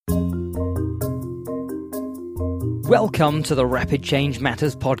Welcome to the Rapid Change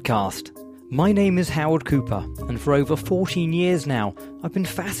Matters podcast. My name is Howard Cooper, and for over 14 years now, I've been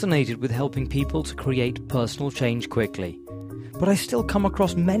fascinated with helping people to create personal change quickly. But I still come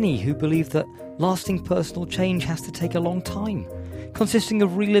across many who believe that lasting personal change has to take a long time, consisting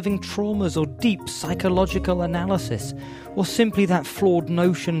of reliving traumas or deep psychological analysis, or simply that flawed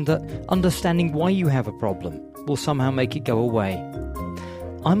notion that understanding why you have a problem will somehow make it go away.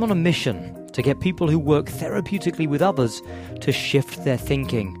 I'm on a mission to get people who work therapeutically with others to shift their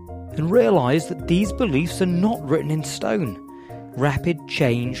thinking and realise that these beliefs are not written in stone. Rapid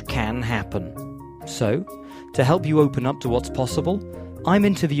change can happen. So, to help you open up to what's possible, I'm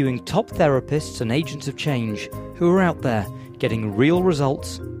interviewing top therapists and agents of change who are out there getting real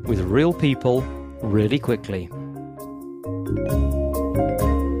results with real people really quickly.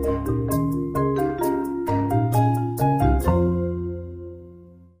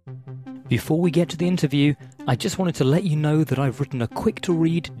 Before we get to the interview, I just wanted to let you know that I've written a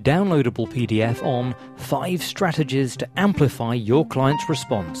quick-to-read, downloadable PDF on 5 strategies to amplify your client's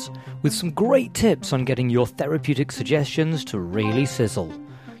response, with some great tips on getting your therapeutic suggestions to really sizzle.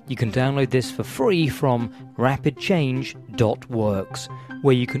 You can download this for free from rapidchange.works,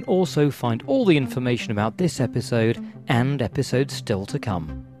 where you can also find all the information about this episode and episodes still to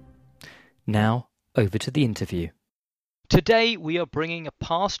come. Now, over to the interview. Today we are bringing a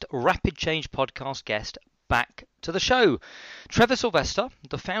past Rapid Change podcast guest back to the show. Trevor Sylvester,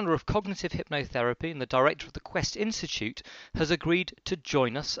 the founder of Cognitive Hypnotherapy and the director of the Quest Institute, has agreed to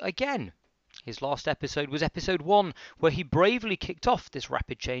join us again. His last episode was episode 1, where he bravely kicked off this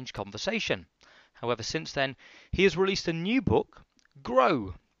rapid change conversation. However, since then, he has released a new book,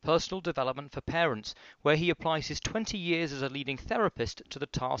 Grow, Personal Development for Parents, where he applies his 20 years as a leading therapist to the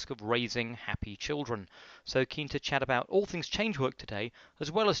task of raising happy children. So keen to chat about all things change work today,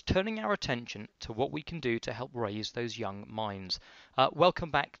 as well as turning our attention to what we can do to help raise those young minds.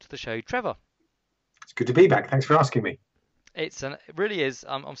 Welcome back to the show, Trevor. It's good to be back. Thanks for asking me. It really is.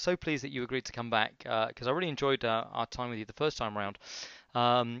 I'm so pleased that you agreed to come back because I really enjoyed our time with you the first time around.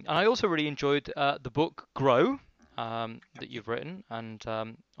 And I also really enjoyed the book Grow that you've written. And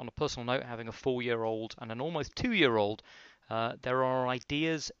on a personal note, having a 4-year-old and an almost 2-year-old, there are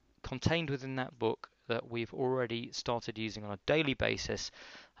ideas contained within that book that we've already started using on a daily basis,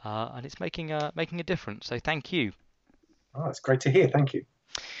 and it's making a difference. So thank you. Oh, that's great to hear. Thank you.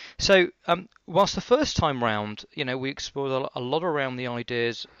 So, whilst the first time round, we explored a lot around the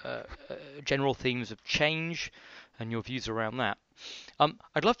ideas, general themes of change, and your views around that.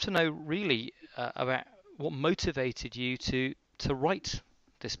 I'd love to know really about what motivated you to write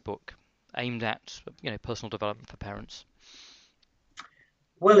this book aimed at personal development for parents.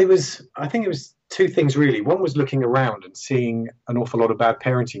 Well, I think it was 2 things really. One was looking around and seeing an awful lot of bad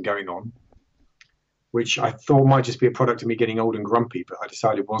parenting going on, which I thought might just be a product of me getting old and grumpy, but I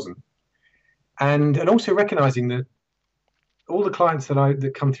decided it wasn't. And also recognizing that all the clients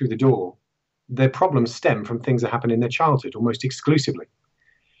that come through the door, their problems stem from things that happen in their childhood almost exclusively.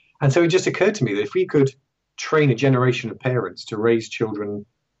 And so it just occurred to me that if we could train a generation of parents to raise children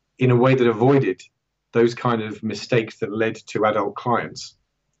in a way that avoided those kind of mistakes that led to adult clients,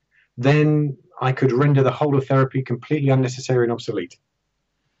 then I could render the whole of therapy completely unnecessary and obsolete.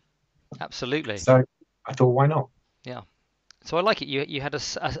 Absolutely. So I thought, why not? Yeah. So I like it. You had a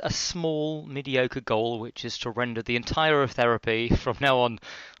small, mediocre goal, which is to render the entire of therapy from now on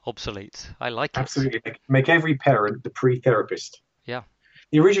obsolete. I like it. Absolutely. Make every parent the pre-therapist. Yeah.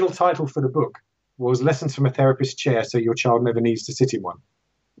 The original title for the book was Lessons from a Therapist's Chair So Your Child Never Needs to Sit in One.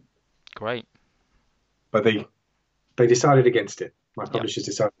 Great. But they decided against it. My publishers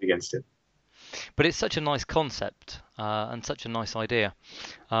decided against it. But it's such a nice concept and such a nice idea.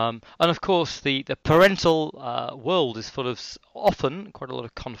 And of course, the parental world is full of often quite a lot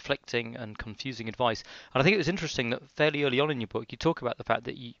of conflicting and confusing advice. And I think it was interesting that fairly early on in your book, you talk about the fact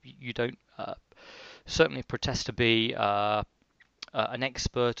that you don't certainly protest to be an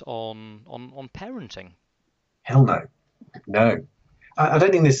expert on parenting. Hell no. No. I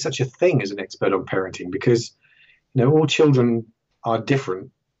don't think there's such a thing as an expert on parenting because, all children are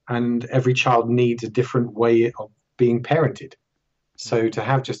different. And every child needs a different way of being parented. So to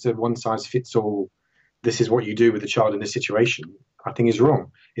have just a one-size-fits-all, this is what you do with a child in this situation, I think is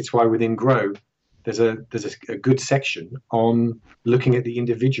wrong. It's why within Grow, there's a good section on looking at the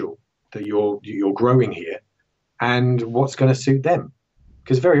individual that you're growing here and what's going to suit them.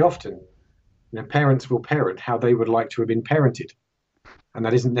 Because very often, parents will parent how they would like to have been parented. And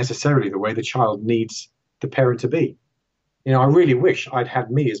that isn't necessarily the way the child needs the parent to be. I really wish I'd had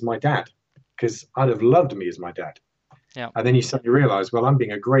me as my dad because I'd have loved me as my dad. Yeah. And then you suddenly realize, well, I'm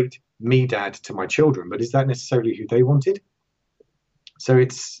being a great me dad to my children, but is that necessarily who they wanted? So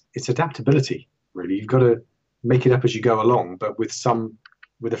it's adaptability, really. You've got to make it up as you go along, but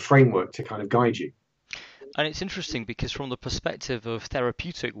with a framework to kind of guide you. And it's interesting because from the perspective of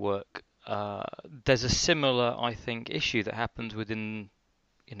therapeutic work, there's a similar, I think, issue that happens within,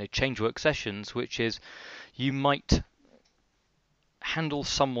 change work sessions, which is you might handle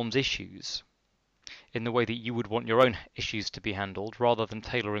someone's issues in the way that you would want your own issues to be handled, rather than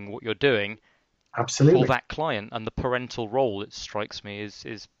tailoring what you're doing for Absolutely. that client. And the parental role, it strikes me,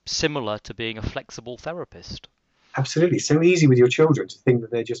 is similar to being a flexible therapist. Absolutely. It's so easy with your children to think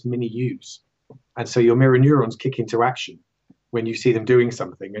that they're just mini yous. And so your mirror neurons kick into action when you see them doing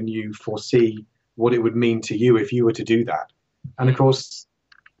something and you foresee what it would mean to you if you were to do that. And of course,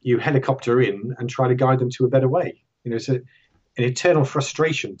 you helicopter in and try to guide them to a better way. It's an eternal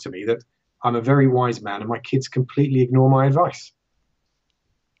frustration to me that I'm a very wise man and my kids completely ignore my advice.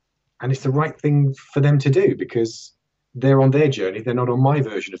 And it's the right thing for them to do because they're on their journey. They're not on my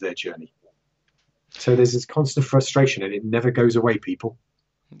version of their journey. So there's this constant frustration and it never goes away, people.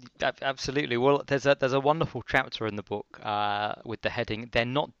 Absolutely. Well, there's a wonderful chapter in the book with the heading "They're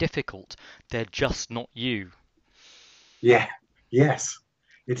not difficult, they're just not you." Yeah, yes.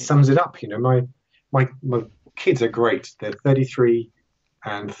 It sums it up. My kids are great. They're 33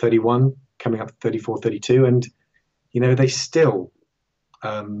 and 31, coming up to 34, 32, and they still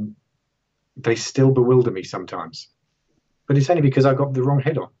um, they still bewilder me sometimes. But it's only because I've got the wrong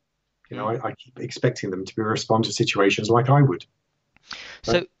head on. I keep expecting them to respond to situations like I would.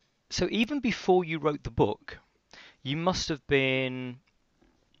 So, so even before you wrote the book, you must have been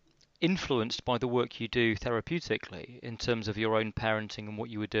influenced by the work you do therapeutically in terms of your own parenting and what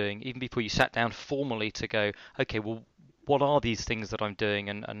you were doing, even before you sat down formally to go, okay, well, what are these things that I'm doing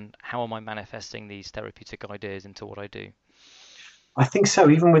and how am I manifesting these therapeutic ideas into what I do? I think so,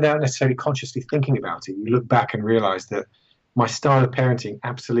 even without necessarily consciously thinking about it. You look back and realize that my style of parenting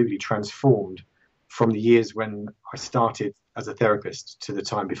absolutely transformed from the years when I started as a therapist to the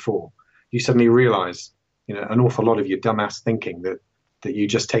time before. You suddenly realize, an awful lot of your dumbass thinking that you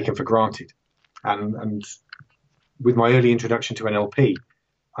just taken for granted. And with my early introduction to NLP,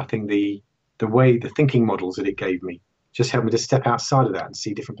 I think the thinking models that it gave me just helped me to step outside of that and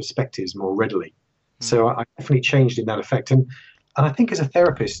see different perspectives more readily. So I definitely changed in that effect. And I think as a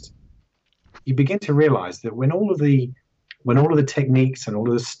therapist, you begin to realize that when all of the techniques and all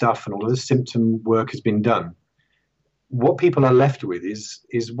of the stuff and all of the symptom work has been done, what people are left with is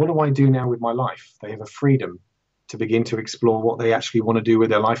what do I do now with my life? They have a freedom to begin to explore what they actually want to do with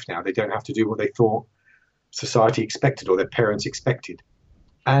their life now. They don't have to do what they thought society expected or their parents expected.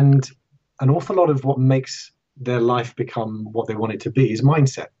 And an awful lot of what makes their life become what they want it to be is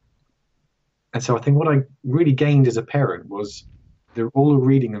mindset. And so I think what I really gained as a parent was all the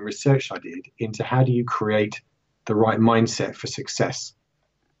reading and research I did into how do you create the right mindset for success.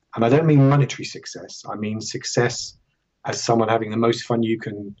 And I don't mean monetary success. I mean success as someone having the most fun you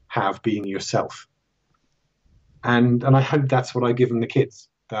can have being yourself. And I hope that's what I give them the kids,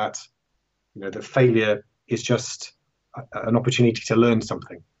 that that failure is just an opportunity to learn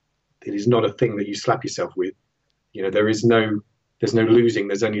something. It is not a thing that you slap yourself with. There's no losing,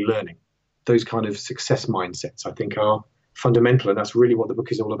 there's only learning. Those kind of success mindsets, I think, are fundamental, and that's really what the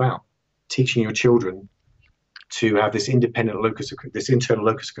book is all about. Teaching your children to have this internal locus of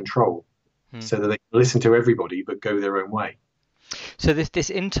control, so that they can listen to everybody but go their own way. So this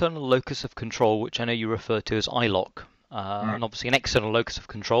internal locus of control, which I know you refer to as ILOC, and obviously an external locus of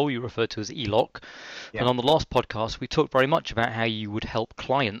control you refer to as ELOC. Yeah. And on the last podcast, we talked very much about how you would help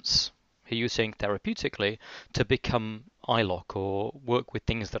clients, who you were saying therapeutically, to become ILOC or work with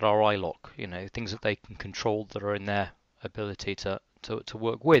things that are ILOC, things that they can control that are in their ability to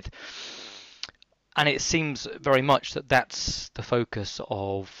work with. And it seems very much that that's the focus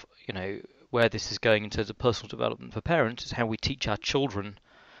of, where this is going in terms of personal development for parents, is how we teach our children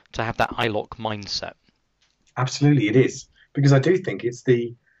to have that ILOC mindset. Absolutely, it is. Because I do think it's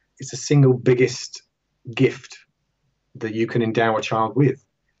the single biggest gift that you can endow a child with,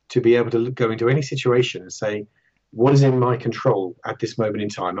 to be able to go into any situation and say, what is in my control at this moment in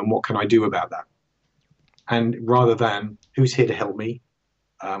time and what can I do about that? And rather than who's here to help me,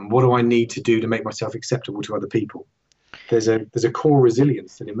 what do I need to do to make myself acceptable to other people? There's a core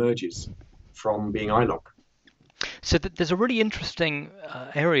resilience that emerges from being ILOC. So there's a really interesting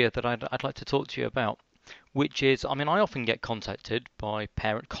area that I'd like to talk to you about, which is, I often get contacted by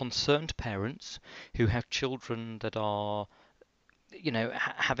concerned parents who have children that are, they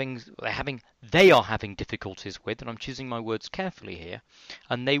are having difficulties with, and I'm choosing my words carefully here,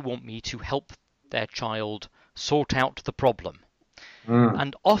 and they want me to help their child sort out the problem. Mm.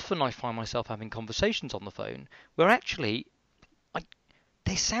 And often I find myself having conversations on the phone where actually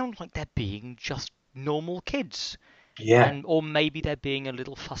they sound like they're being just normal kids. Yeah. Or maybe they're being a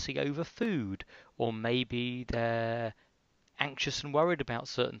little fussy over food, or maybe they're anxious and worried about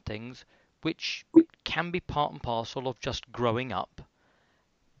certain things, which can be part and parcel of just growing up.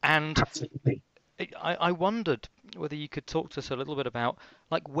 And Absolutely. I wondered whether you could talk to us a little bit about,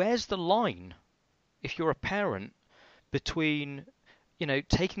 like, where's the line, if you're a parent, between,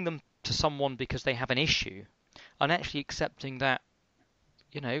 taking them to someone because they have an issue and actually accepting that,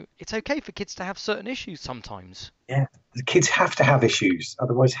 it's okay for kids to have certain issues sometimes. Yeah. The kids have to have issues.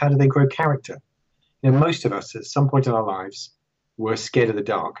 Otherwise, how do they grow character? Most of us at some point in our lives were scared of the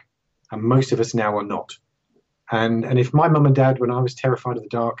dark, and most of us now are not. And if my mum and dad, when I was terrified of the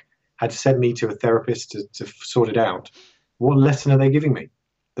dark, had sent me to a therapist to sort it out, what lesson are they giving me?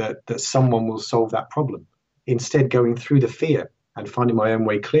 That someone will solve that problem. Instead, going through the fear and finding my own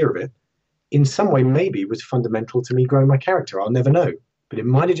way clear of it, in some way maybe was fundamental to me growing my character. I'll never know. But it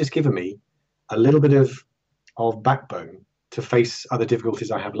might have just given me a little bit of backbone to face other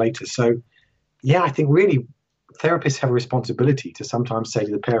difficulties I have later. So, yeah, I think really therapists have a responsibility to sometimes say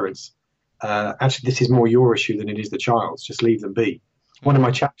to the parents, actually, this is more your issue than it is the child's. Just leave them be. One of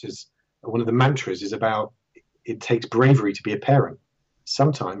my chapters, one of the mantras is about it takes bravery to be a parent.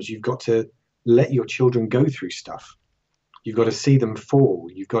 Sometimes you've got to let your children go through stuff. You've got to see them fall.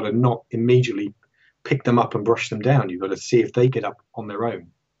 You've got to not immediately pick them up and brush them down. You've got to see if they get up on their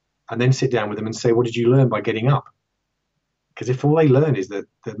own and then sit down with them and say, what did you learn by getting up? Because if all they learn is that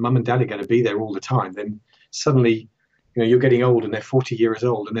mum and dad are going to be there all the time, then suddenly, you're getting old and they're 40 years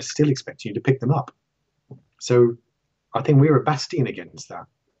old and they're still expecting you to pick them up. So I think we're a bastion against that.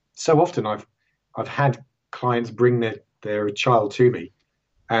 So often I've had clients bring their child to me,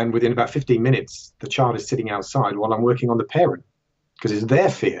 and within about 15 minutes, the child is sitting outside while I'm working on the parent, because it's their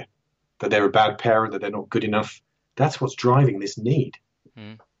fear that they're a bad parent, that they're not good enough. That's what's driving this need.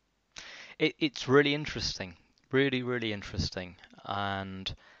 Mm. It's really interesting, really, really interesting.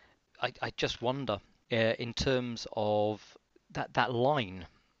 And I just wonder, in terms of that line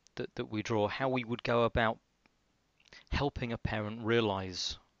that we draw, how we would go about helping a parent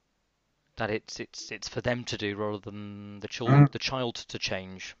realize that it's for them to do rather than the child to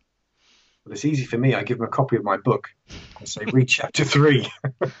change. Well, it's easy for me. I give them a copy of my book and say, read chapter 3.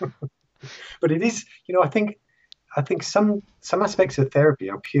 But it is, I think some aspects of therapy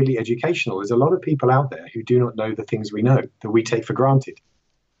are purely educational. There's a lot of people out there who do not know the things we know, that we take for granted.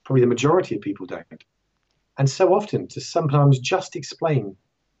 Probably the majority of people don't. And so often to sometimes just explain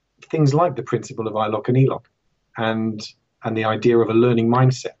things like the principle of ILOC and ELOC and the idea of a learning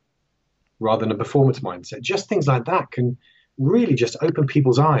mindset rather than a performance mindset, just things like that can really just open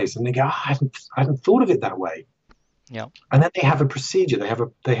people's eyes, and they go, I hadn't thought of it that way. Yeah. And then they have a procedure,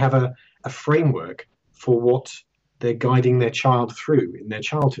 they have a framework for what they're guiding their child through in their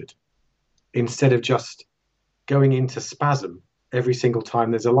childhood, instead of just going into spasm every single time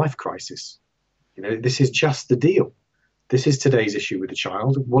there's a life crisis. This is just the deal. This is today's issue with the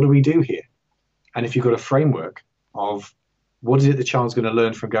child. What do we do here? And if you've got a framework of what is it the child's going to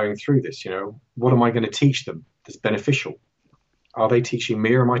learn from going through this, what am I going to teach them that's beneficial? Are they teaching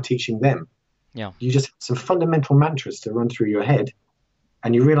me or am I teaching them? Yeah. You just have some fundamental mantras to run through your head,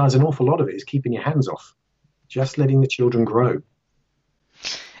 and you realize an awful lot of it is keeping your hands off, just letting the children grow.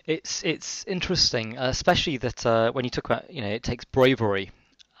 It's interesting, especially that when you talk about, it takes bravery.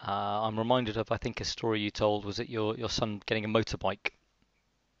 I'm reminded of, I think, a story you told was it your son getting a motorbike.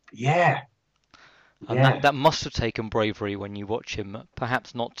 Yeah. And that must have taken bravery when you watch him,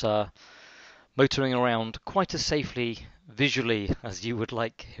 perhaps not motoring around quite as safely visually as you would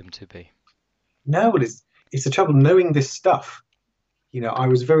like him to be. No, well, it's the trouble knowing this stuff. I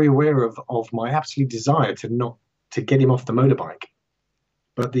was very aware of my absolute desire to get him off the motorbike,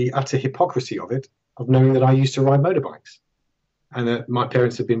 but the utter hypocrisy of it, of knowing that I used to ride motorbikes and that my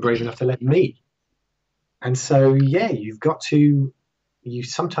parents have been brave enough to let me. And so, yeah,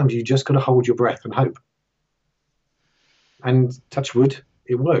 sometimes you just got to hold your breath and hope. And touch wood,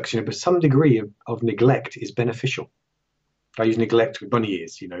 it works, but some degree of neglect is beneficial. I use neglect with bunny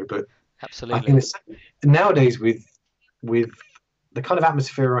ears, but absolutely. I think nowadays with the kind of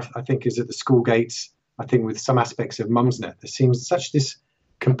atmosphere I think is at the school gates, I think with some aspects of Mumsnet, there seems such this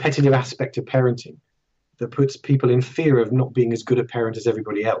competitive aspect of parenting that puts people in fear of not being as good a parent as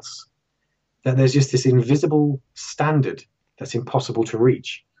everybody else. That there's just this invisible standard that's impossible to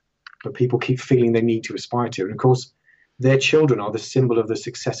reach, but people keep feeling they need to aspire to. And of course, their children are the symbol of the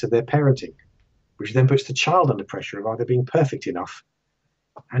success of their parenting, which then puts the child under pressure of either being perfect enough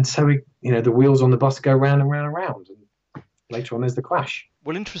And so, the wheels on the bus go round and round and round. And later on, there's the clash.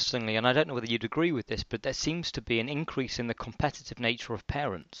 Well, interestingly, and I don't know whether you'd agree with this, but there seems to be an increase in the competitive nature of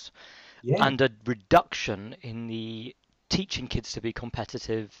parents Yeah. and a reduction in the teaching kids to be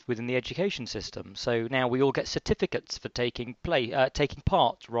competitive within the education system. So now we all get certificates for taking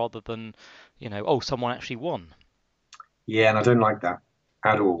part rather than, someone actually won. Yeah, and I don't like that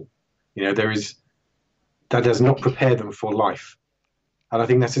at all. That does not prepare them for life. And I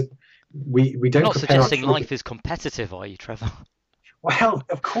think that's it. We You're don't not prepare our suggesting children. life is competitive, are you, Trevor? Well,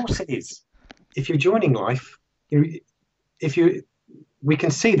 of course it is. If you're joining life, if you, we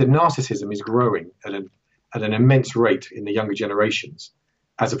can see that narcissism is growing at an immense rate in the younger generations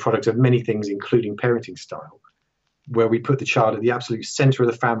as a product of many things, including parenting style, where we put the child at the absolute center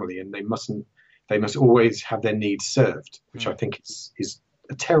of the family, and they must always have their needs served, which I think is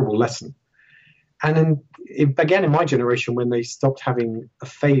a terrible lesson. And then it began in my generation when they stopped having a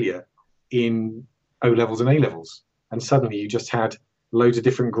failure in O levels and A levels, and suddenly you just had loads of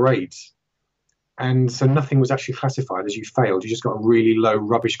different grades. And so nothing was actually classified as you failed. You just got a really low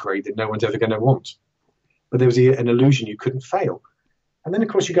rubbish grade that no one's ever going to want. But there was an illusion you couldn't fail. And then, of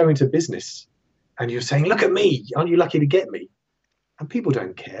course, you go into business and you're saying, look at me, aren't you lucky to get me? And people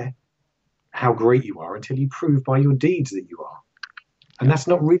don't care how great you are until you prove by your deeds that you are. And that's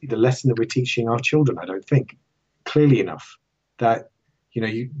not really the lesson that we're teaching our children, I don't think, clearly enough. That,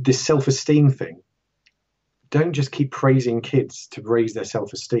 this self-esteem thing, don't just keep praising kids to raise their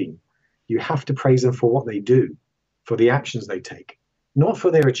self-esteem. You have to praise them for what they do, for the actions they take, not for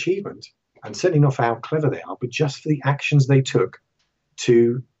their achievement, and certainly not for how clever they are, but just for the actions they took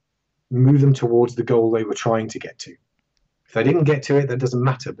to move them towards the goal they were trying to get to. If they didn't get to it, that doesn't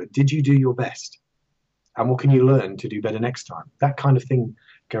matter, but did you do your best? And what can you learn to do better next time? That kind of thing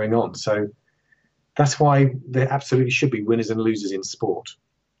going on. So that's why there absolutely should be winners and losers in sport,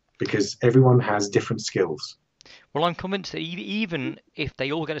 because everyone has different skills. Well, I'm convinced that even if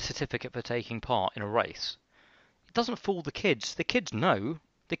they all get a certificate for taking part in a race, it doesn't fool the kids. The kids know.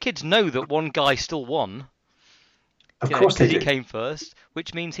 The kids know that one guy still won. Of course they do. Because he came first,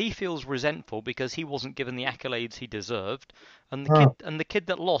 which means he feels resentful because he wasn't given the accolades he deserved, and the kid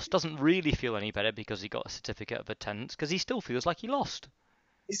that lost doesn't really feel any better because he got a certificate of attendance because he still feels like he lost.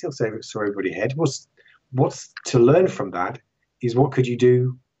 He still saw everybody ahead. What's to learn from that is what could you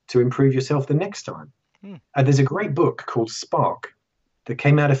do to improve yourself the next time? And there's a great book called Spark that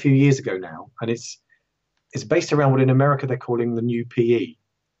came out a few years ago now, and it's based around what in America they're calling the new PE.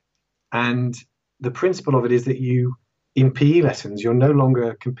 And the principle of it is that in PE lessons, you're no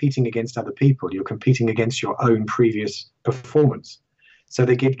longer competing against other people. You're competing against your own previous performance. So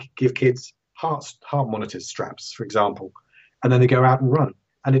they give kids heart monitor straps, for example, and then they go out and run.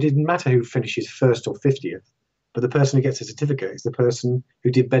 And it didn't matter who finishes first or 50th, but the person who gets a certificate is the person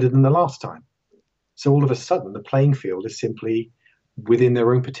who did better than the last time. So all of a sudden, the playing field is simply within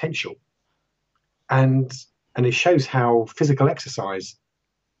their own potential. And it shows how physical exercise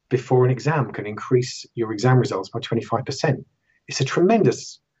before an exam can increase your exam results by 25%. It's a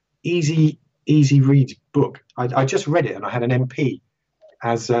tremendous, easy read book. I just read it, and I had an MP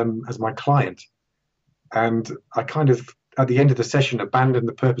as my client. And I kind of, at the end of the session, abandoned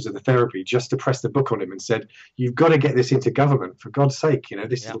the purpose of the therapy just to press the book on him and said, you've got to get this into government, for God's sake.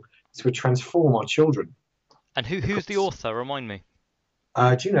 This would transform our children. And who's the author? Remind me.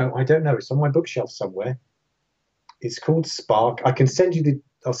 Do you know? I don't know. It's on my bookshelf somewhere. It's called Spark. I'll send you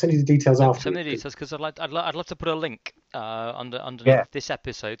the details after. Send me the details, because I'd love to put a link underneath this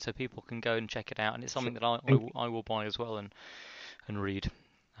episode so people can go and check it out. And it's something that I will buy as well and read.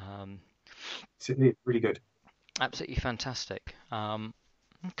 It's really good. Absolutely fantastic.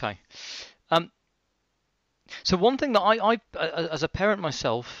 Okay. So one thing that I as a parent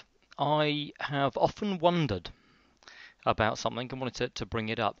myself, I have often wondered about something and wanted to bring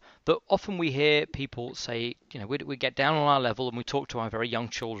it up. That often we hear people say, we get down on our level and we talk to our very young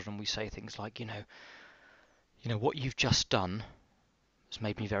children and we say things like, what you've just done has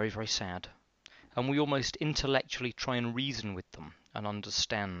made me very, very sad. And we almost intellectually try and reason with them and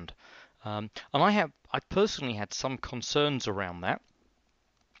understand. And I personally had some concerns around that,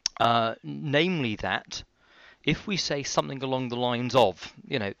 namely that if we say something along the lines of,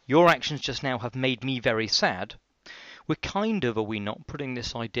 your actions just now have made me very sad, we're kind of, are we not, putting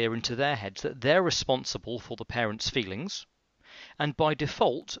this idea into their heads that they're responsible for the parent's feelings, and by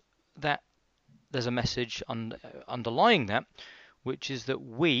default that there's a message underlying that, which is that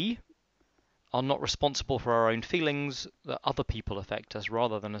we are not responsible for our own feelings, that other people affect us,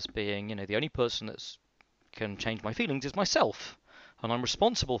 rather than us being, the only person that can change my feelings is myself, and I'm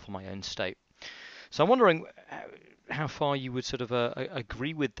responsible for my own state. So I'm wondering, how far you would sort of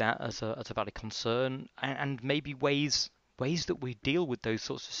agree with that as a valid concern, and maybe ways that we deal with those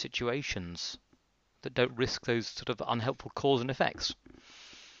sorts of situations that don't risk those sort of unhelpful cause and effects.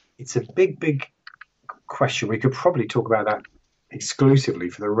 It's a big question. We could probably talk about that exclusively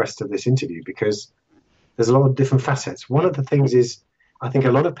for the rest of this interview because there's a lot of different facets. One of the things is I think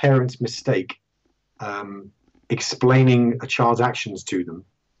a lot of parents mistake explaining a child's actions to them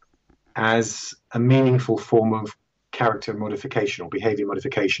as a meaningful form of character modification or behavior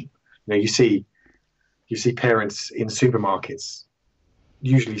modification. You see parents in supermarkets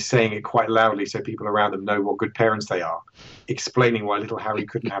usually saying it quite loudly so people around them know what good parents they are, explaining why little Harry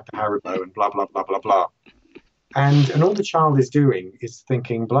couldn't have the Haribo and blah, blah, blah, blah, blah. And all the child is doing is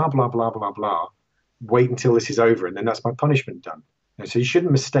thinking blah, blah, blah, blah, blah, wait until this is over and then that's my punishment done. So you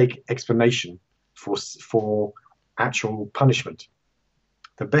shouldn't mistake explanation for actual punishment.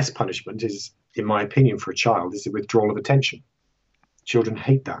 The best punishment is, in my opinion, for a child is the withdrawal of attention. Children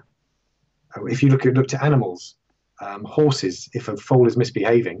hate that. If you look to animals, horses, if a foal is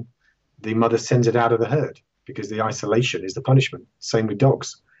misbehaving, the mother sends it out of the herd because the isolation is the punishment. Same with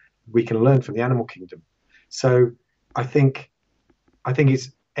dogs. We can learn from the animal kingdom. So I think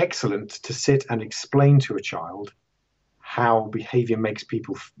it's excellent to sit and explain to a child how behavior makes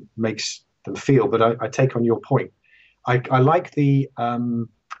them feel. But I take on your point. I like the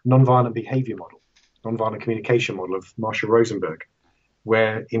nonviolent behavior model, nonviolent communication model of Marshall Rosenberg,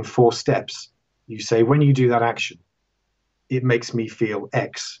 where in 4 steps you say, when you do that action, it makes me feel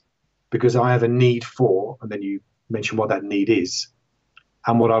X because I have a need for, and then you mention what that need is,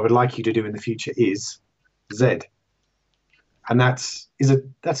 and what I would like you to do in the future is Z. And that's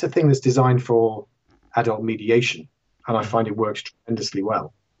a thing that's designed for adult mediation, and I find it works tremendously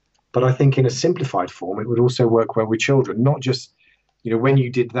well. But I think in a simplified form, it would also work well with children, not just, when you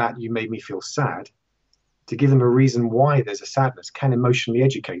did that, you made me feel sad. To give them a reason why there's a sadness can emotionally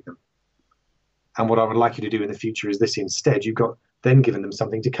educate them. And what I would like you to do in the future is this instead. You've got then given them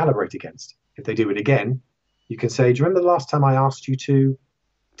something to calibrate against. If they do it again, you can say, do you remember the last time I asked you to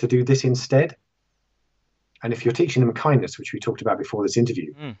do this instead? And if you're teaching them kindness, which we talked about before this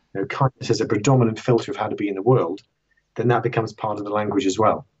interview, kindness is a predominant filter of how to be in the world, then that becomes part of the language as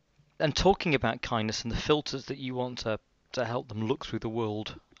well. And talking about kindness and the filters that you want to help them look through the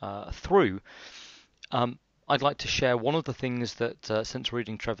world through, I'd like to share one of the things that since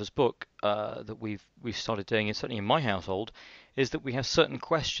reading Trevor's book that we've started doing, and certainly in my household, is that we have certain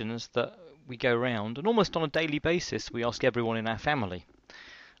questions that we go around and almost on a daily basis we ask everyone in our family.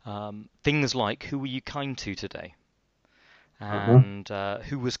 Things like, who were you kind to today? And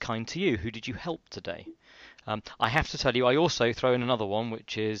who was kind to you? Who did you help today? I have to tell you, I also throw in another one,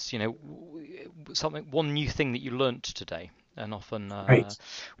 which is, one new thing that you learnt today. And often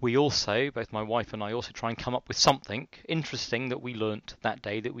we also, both my wife and I, also try and come up with something interesting that we learnt that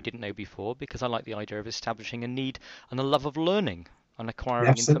day that we didn't know before, because I like the idea of establishing a need and a love of learning and acquiring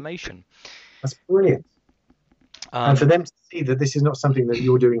information. That's brilliant. And for them to see that this is not something that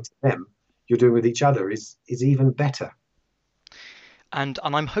you're doing to them, you're doing with each other is even better. And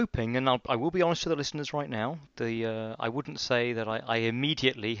I'm hoping, and I will be honest with the listeners right now, I wouldn't say that I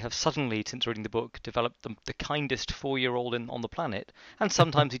immediately have suddenly, since reading the book, developed the kindest 4-year-old on the planet. And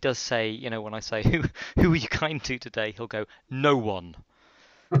sometimes he does say, when I say, who are you kind to today? He'll go, no one,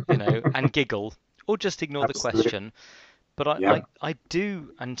 and giggle, or just ignore the question. But I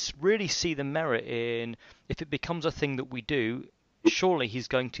do and really see the merit in, if it becomes a thing that we do, surely he's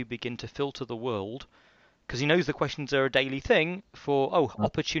going to begin to filter the world, because he knows the questions are a daily thing, for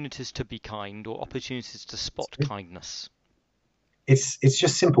opportunities to be kind or opportunities to spot kindness. It's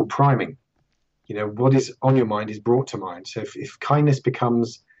just simple priming. What is on your mind is brought to mind. So if kindness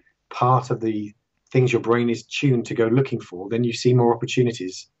becomes part of the things your brain is tuned to go looking for, then you see more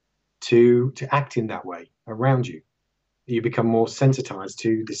opportunities to act in that way around you. You become more sensitized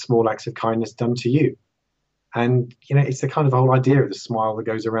to the small acts of kindness done to you. And, it's the kind of whole idea of the smile that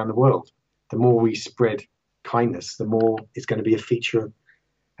goes around the world. The more we spread kindness, the more it's going to be a feature, and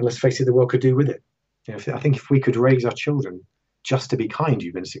let's face it, the world could do with it. I think if we could raise our children just to be kind,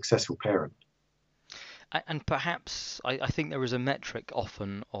 you've been a successful parent. And perhaps I think there is a metric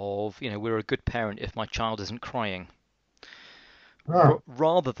often of, we're a good parent if my child isn't crying.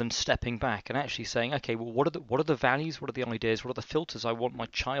 Rather than stepping back and actually saying, okay, well, what are the values, what are the ideas, what are the filters I want my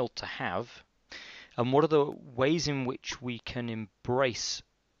child to have, and what are the ways in which we can embrace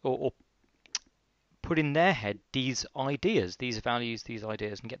or put in their head these ideas, these values, these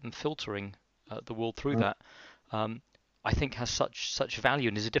ideas, and get them filtering the world through that, I think has such value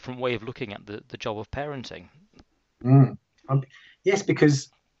and is a different way of looking at the job of parenting. Yes, because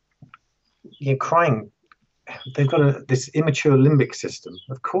crying they've got this immature limbic system.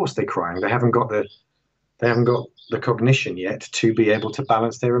 Of course they're crying. They haven't got the cognition yet to be able to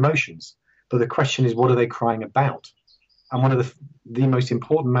balance their emotions. But the question is, what are they crying about? And one of the most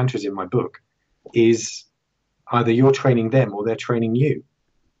important mantras in my book is either you're training them or they're training you.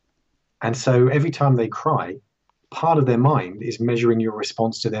 And so every time they cry, part of their mind is measuring your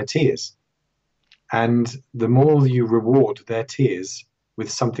response to their tears. And the more you reward their tears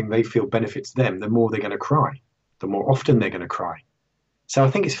with something they feel benefits them, the more they're going to cry, the more often they're going to cry. So I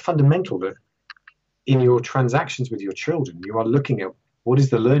think it's fundamental that in your transactions with your children, you are looking at what is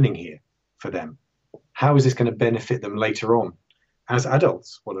the learning here for them? How is this going to benefit them later on? As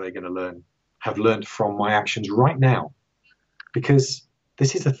adults, what are they going to have learned from my actions right now? Because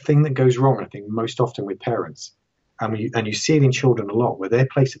this is a thing that goes wrong, I think, most often with parents. And you see it in children a lot, where they're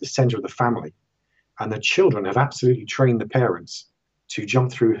placed at the center of the family. And the children have absolutely trained the parents to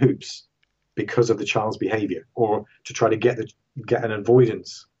jump through hoops because of the child's behavior, or to try to get an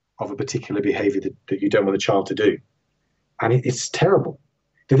avoidance of a particular behavior that you don't want the child to do. And it's terrible.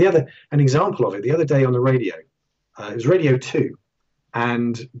 An example of it, the other day on the radio, it was Radio 2,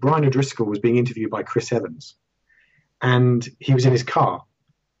 and Brian O'Driscoll was being interviewed by Chris Evans. And he was in his car,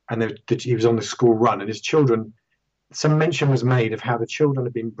 and he was on the school run, and his children, some mention was made of how the children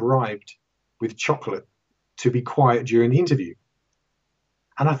had been bribed with chocolate to be quiet during the interview.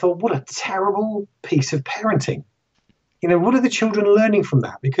 And I thought, what a terrible piece of parenting. What are the children learning from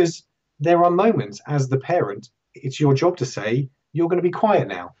that? Because there are moments as the parent, it's your job to say, you're going to be quiet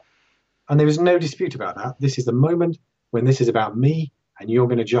now. And there is no dispute about that. This is the moment when this is about me and you're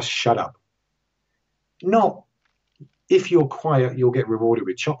going to just shut up. Not if you're quiet, you'll get rewarded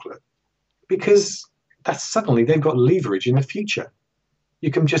with chocolate, because that's suddenly they've got leverage in the future. You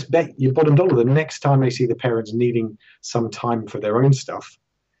can just bet your bottom dollar the next time they see the parents needing some time for their own stuff,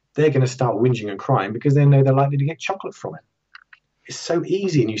 they're going to start whinging and crying because they know they're likely to get chocolate from it. It's so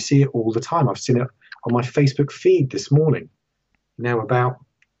easy, and you see it all the time. I've seen it on my Facebook feed this morning, about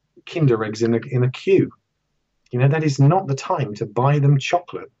Kinder eggs in a queue. That is not the time to buy them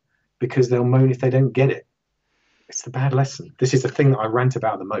chocolate because they'll moan if they don't get it. It's the bad lesson. This is the thing that I rant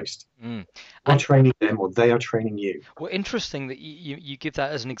about the most. I'm training them, or they are training you. Well, interesting that you give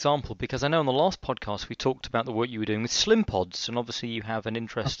that as an example, because I know on the last podcast we talked about the work you were doing with Slim Pods, and obviously you have an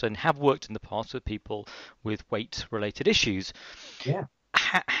interest and have worked in the past with people with weight-related issues. Yeah.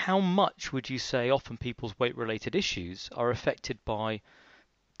 How much would you say often people's weight-related issues are affected by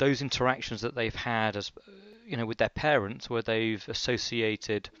those interactions that they've had as with their parents, where they've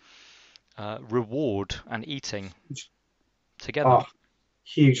associated reward and eating together? Oh,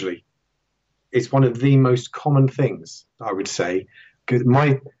 hugely. It's one of the most common things, I would say.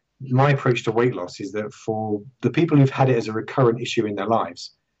 My approach to weight loss is that for the people who've had it as a recurrent issue in their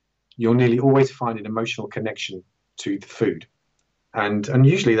lives, you'll nearly always find an emotional connection to the food. And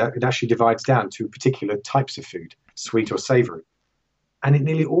usually that it actually divides down to particular types of food, sweet or savory. And it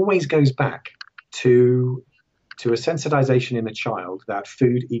nearly always goes back to a sensitization in the child that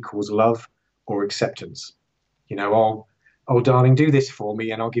food equals love or acceptance. Oh, darling, do this for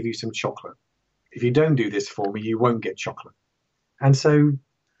me and I'll give you some chocolate. If you don't do this for me, you won't get chocolate. And so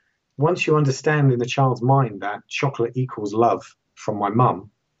once you understand in the child's mind that chocolate equals love from my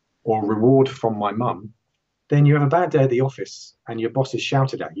mum or reward from my mum, then you have a bad day at the office and your boss has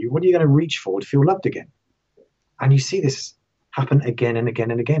shouted at you. What are you going to reach for to feel loved again? And you see this happen again and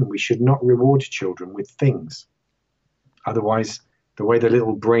again and again. We should not reward children with things. Otherwise, the way the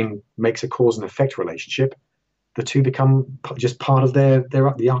little brain makes a cause and effect relationship, the two become just part of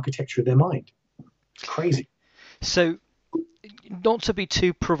the architecture of their mind. It's crazy. So, not to be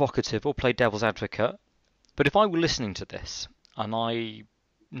too provocative or play devil's advocate, but if I were listening to this and I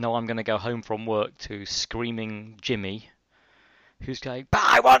know I'm going to go home from work to screaming Jimmy, who's going, "But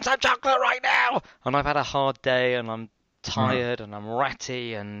I want some chocolate right now!" And I've had a hard day and I'm tired and I'm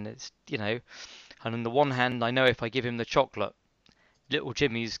ratty and it's, and on the one hand, I know if I give him the chocolate, little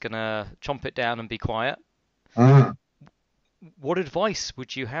Jimmy's going to chomp it down and be quiet. What advice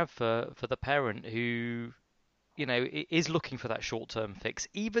would you have for the parent who, is looking for that short-term fix,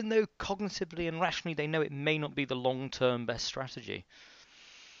 even though cognitively and rationally they know it may not be the long-term best strategy?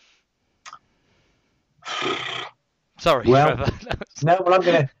 Sorry, Trevor. I'm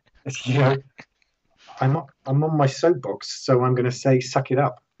going to, I'm on my soapbox, so I'm going to say, suck it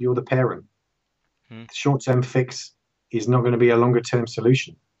up. You're the parent. The short-term fix is not going to be a longer-term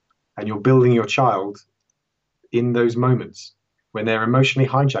solution. And you're building your child in those moments when they're emotionally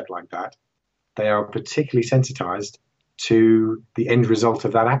hijacked like that. They are particularly sensitized to the end result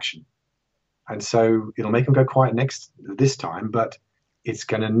of that action. And so it'll make them go quiet this time, but it's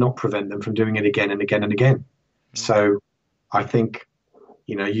going to not prevent them from doing it again and again and again. So I think,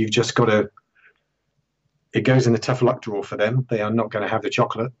 you've just got to, it goes in the tough luck drawer for them. They are not going to have the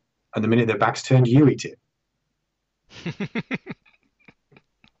chocolate. And the minute their back's turned, you eat it.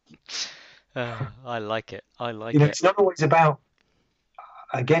 I like it. I like it. It's not always about,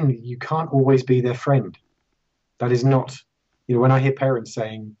 again, you can't always be their friend. That is not, when I hear parents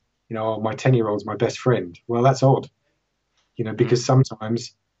saying, oh, my 10-year-old's my best friend. Well, that's odd, because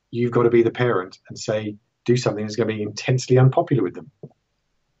sometimes you've got to be the parent and say, do something that's going to be intensely unpopular with them.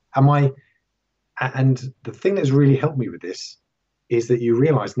 And the thing that's really helped me with this is that you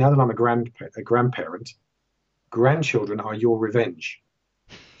realize now that I'm a grandparent, grandchildren are your revenge.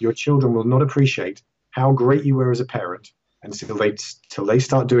 Your children will not appreciate how great you were as a parent until they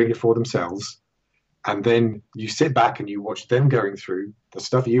start doing it for themselves. And then you sit back and you watch them going through the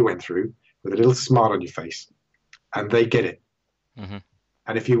stuff you went through with a little smile on your face, and they get it. Mm-hmm.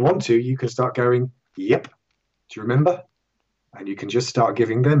 And if you want to, you can start going, yep, do you remember? And you can just start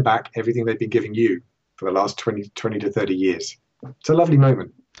giving them back everything they've been giving you for the last 20 to 30 years. It's a lovely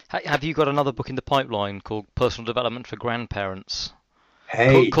moment. Have you got another book in the pipeline called Personal Development for Grandparents?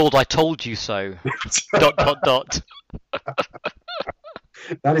 Hey. Called I Told You So. ...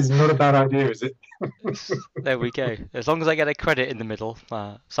 That is not a bad idea, is it? There we go. As long as I get a credit in the middle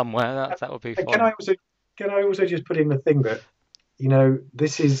somewhere, that would be fine. Can I also just put in the thing that,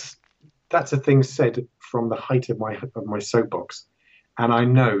 that's a thing said from the height of my soapbox. And I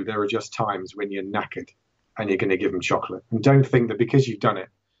know there are just times when you're knackered and you're going to give them chocolate. And don't think that because you've done it,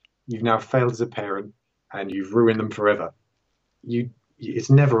 you've now failed as a parent and you've ruined them forever. It's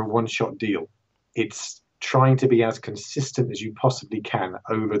never a one-shot deal. It's trying to be as consistent as you possibly can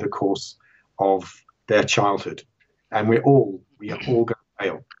over the course of their childhood. And we are all going to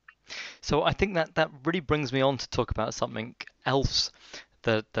fail. So I think that really brings me on to talk about something else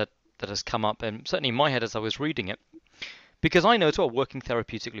that has come up, and certainly in my head as I was reading it. Because I know as well, working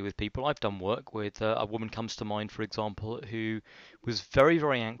therapeutically with people, I've done work with a woman comes to mind, for example, who was very,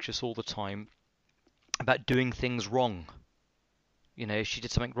 very anxious all the time about doing things wrong. If she did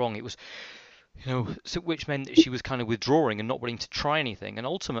something wrong, it was, so which meant that she was kind of withdrawing and not willing to try anything. And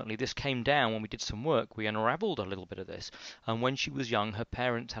ultimately, this came down when we did some work. We unraveled a little bit of this. And when she was young, her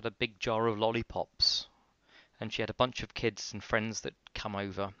parents had a big jar of lollipops. And she had a bunch of kids and friends that come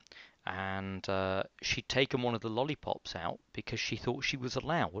over. And she'd taken one of the lollipops out because she thought she was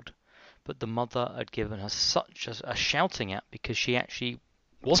allowed. But the mother had given her such a shouting at because she actually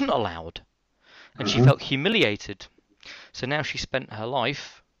wasn't allowed. And she felt humiliated. So now she spent her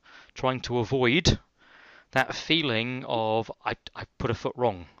life trying to avoid that feeling of I put a foot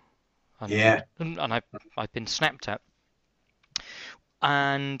wrong, and I've been snapped at.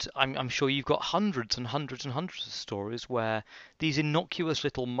 And I'm sure you've got hundreds and hundreds and hundreds of stories where these innocuous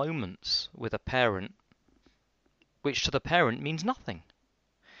little moments with a parent, which to the parent means nothing,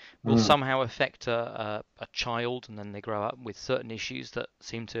 will somehow affect a child, and then they grow up with certain issues that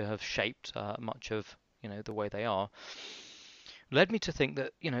seem to have shaped much of the way they are. Led me to think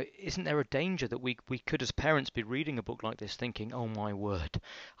that, isn't there a danger that we could as parents be reading a book like this thinking, oh my word,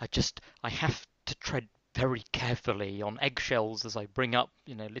 I have to tread very carefully on eggshells as I bring up,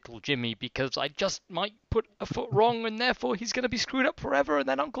 little Jimmy, because I just might put a foot wrong and therefore he's going to be screwed up forever and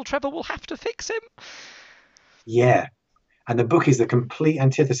then Uncle Trevor will have to fix him. Yeah. And the book is the complete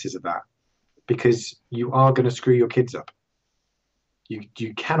antithesis of that, because you are going to screw your kids up.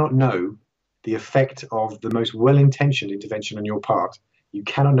 You cannot know the effect of the most well-intentioned intervention on your part. You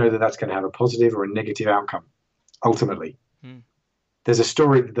cannot know that that's going to have a positive or a negative outcome, ultimately. There's a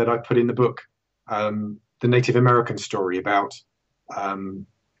story that I put in the book, the Native American story about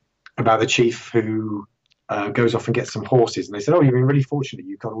the chief who goes off and gets some horses. And they said, oh, you've been really fortunate.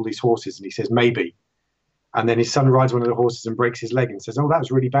 You've got all these horses. And he says, maybe. And then his son rides one of the horses and breaks his leg and says, oh, that was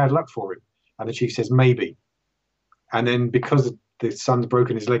really bad luck for him. And the chief says, maybe. And then because the son's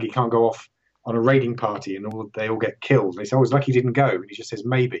broken his leg, he can't go off on a raiding party and they all get killed. They say, oh, it's lucky he didn't go. And he just says,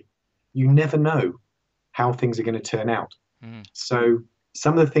 maybe. You never know how things are going to turn out. So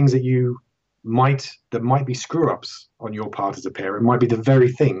some of the things that might be screw-ups on your part as a parent might be the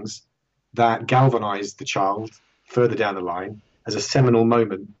very things that galvanize the child further down the line as a seminal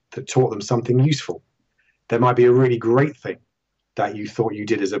moment that taught them something useful. There might be a really great thing that you thought you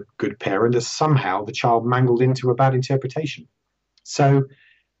did as a good parent that somehow the child mangled into a bad interpretation. So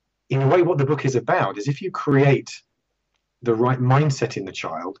in a way, what the book is about is if you create the right mindset in the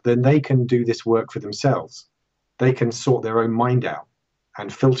child, then they can do this work for themselves. They can sort their own mind out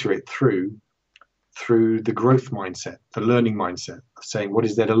and filter it through the growth mindset, the learning mindset, of saying, what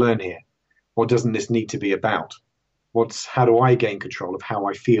is there to learn here? What doesn't this need to be about? How do I gain control of how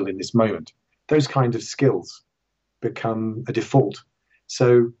I feel in this moment? Those kinds of skills. become a default.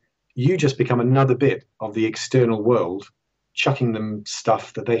 So you just become another bit of the external world, chucking them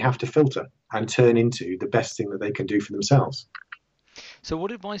stuff that they have to filter and turn into the best thing that they can do for themselves. So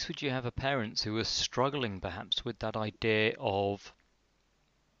what advice would you have for parents who are struggling perhaps with that idea of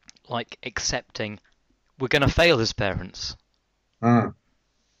like accepting we're going to fail as parents? Buy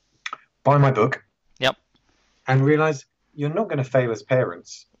my book. Yep. And realize you're not going to fail as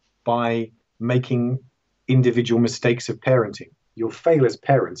parents by making individual mistakes of parenting. You'll fail as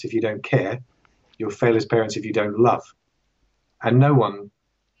parents if you don't care. You'll fail as parents if you don't love. And no one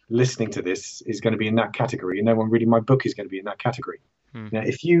listening to this is going to be in that category. And no one reading my book is going to be in that category. Now,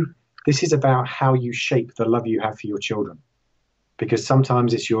 this is about how you shape the love you have for your children, because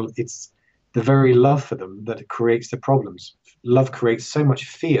sometimes it's the very love for them that creates the problems. Love creates so much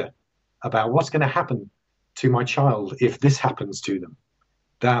fear about what's going to happen to my child if this happens to them,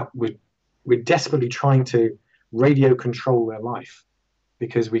 that we're desperately trying to radio control their life,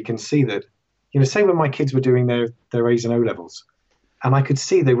 because we can see that, say when my kids were doing their A's and O levels, and I could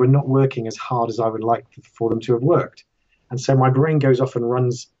see they were not working as hard as I would like for them to have worked. And so my brain goes off and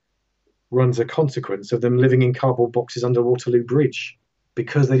runs a consequence of them living in cardboard boxes under Waterloo Bridge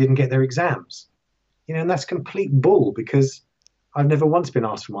because they didn't get their exams. And that's complete bull, because I've never once been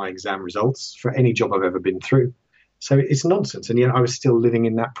asked for my exam results for any job I've ever been through. So it's nonsense. And yet I was still living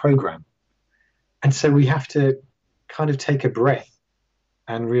in that program. And so we have to kind of take a breath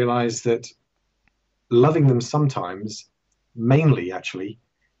and realize that loving them sometimes, mainly actually,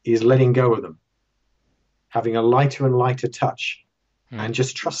 is letting go of them, having a lighter and lighter touch, and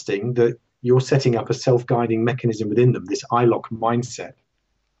just trusting that you're setting up a self-guiding mechanism within them, this I-lock mindset,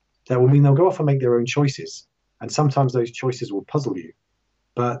 that will mean they'll go off and make their own choices. And sometimes those choices will puzzle you,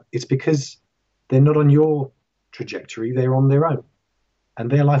 but it's because they're not on your trajectory, they're on their own. And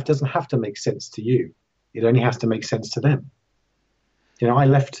their life doesn't have to make sense to you. It only has to make sense to them. I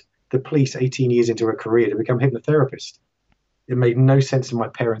left the police 18 years into a career to become a hypnotherapist. It made no sense to my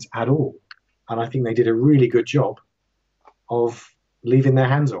parents at all. And I think they did a really good job of leaving their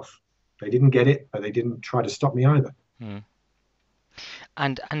hands off. They didn't get it, but they didn't try to stop me either.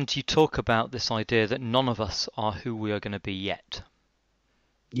 And you talk about this idea that none of us are who we are going to be yet.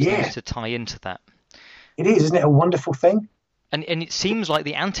 Yeah. To tie into that. It is, isn't it a wonderful thing? And it seems like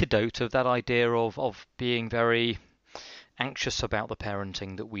the antidote of that idea of being very anxious about the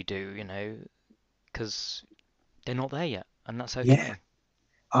parenting that we do, because they're not there yet, and that's okay.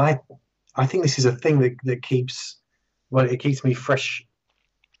 Yeah. I think this is a thing that keeps me fresh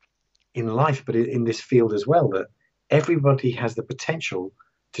in life, but in this field as well, that everybody has the potential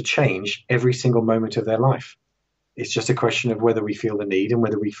to change every single moment of their life. It's just a question of whether we feel the need and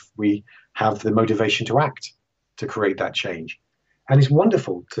whether we have the motivation to act to create that change. And it's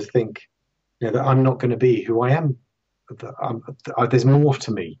wonderful to think that I'm not going to be who I am. There's more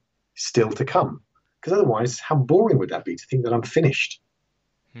to me still to come. Because otherwise, how boring would that be to think that I'm finished?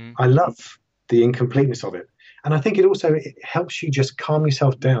 I love the incompleteness of it. And I think it helps you just calm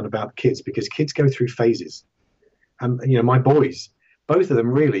yourself down about kids, because kids go through phases. My boys, both of them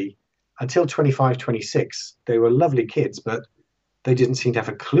really, until 25, 26, they were lovely kids, but they didn't seem to have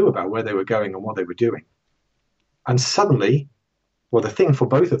a clue about where they were going and what they were doing. And suddenly, the thing for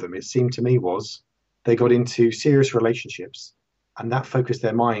both of them, it seemed to me, was they got into serious relationships, and that focused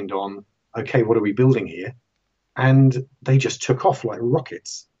their mind on, okay, what are we building here? And they just took off like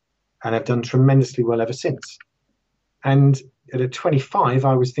rockets and have done tremendously well ever since. And at 25,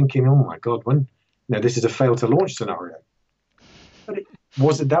 I was thinking, oh my God, this is a fail to launch scenario. But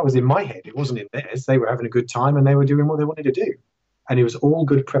that was in my head. It wasn't in theirs. They were having a good time and they were doing what they wanted to do. And it was all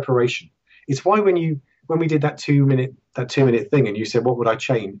good preparation. It's why when we did that 2-minute thing and you said, what would I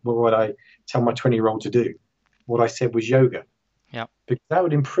change? What would I tell my 20-year-old to do? What I said was yoga. Yeah. Because that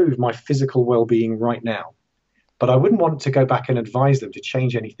would improve my physical well-being right now. But I wouldn't want to go back and advise them to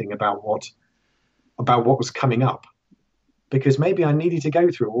change anything about what was coming up, because maybe I needed to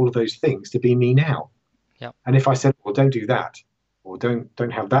go through all of those things to be me now. Yeah. And if I said, well, don't do that, or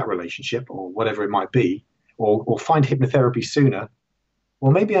don't have that relationship, or whatever it might be, or find hypnotherapy sooner,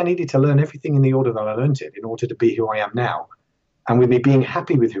 well, maybe I needed to learn everything in the order that I learned it in order to be who I am now. And with me being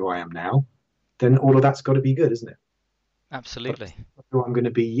happy with who I am now, then all of that's got to be good, isn't it? Absolutely. But who I'm going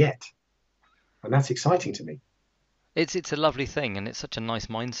to be yet. And that's exciting to me. It's a lovely thing, and it's such a nice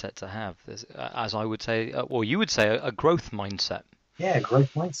mindset to have, as I would say, or you would say, a growth mindset. Yeah,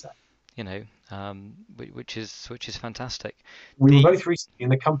 growth mindset. Which is fantastic. We were both recently in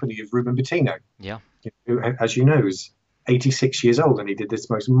the company of Ruben Bettino. Yeah. Who, as you know, is 86 years old, and he did this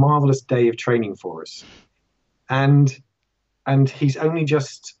most marvelous day of training for us. And And he's only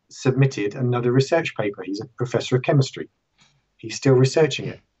just submitted another research paper. He's a professor of chemistry. He's still researching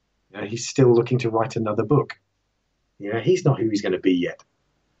it. He's still looking to write another book. He's not who he's going to be yet.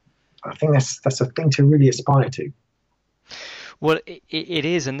 I think that's a thing to really aspire to. Well, it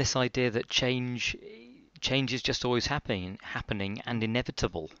is, and this idea that change is just always happening and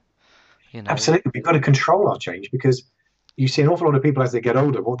inevitable. Absolutely, we've got to control our change, because you see an awful lot of people as they get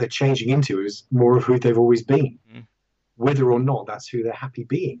older, what they're changing into is more of who they've always been, whether or not that's who they're happy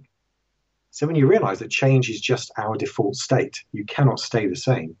being. So when you realize that change is just our default state, you cannot stay the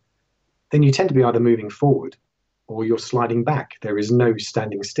same, then you tend to be either moving forward or you're sliding back. There is no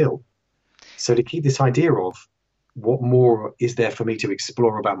standing still. So to keep this idea of what more is there for me to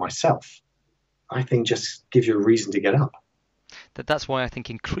explore about myself, I think just gives you a reason to get up. That's why I think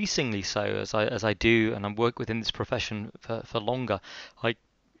increasingly so, as I do, and I work within this profession for longer,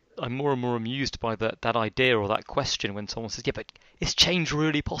 I'm more and more amused by that idea or that question when someone says, yeah, but is change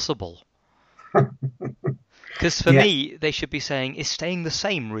really possible? Because for me, they should be saying, is staying the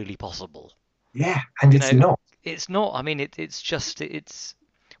same really possible? Yeah, and it's not. It's not. I mean,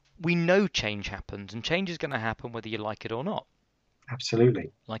 we know change happens, and change is going to happen whether you like it or not.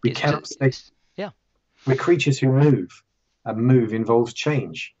 Absolutely. We cannot stay. Yeah. We're creatures who move, and move involves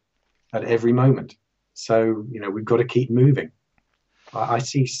change at every moment. So, we've got to keep moving. I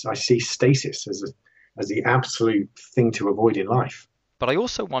see stasis as the absolute thing to avoid in life. But I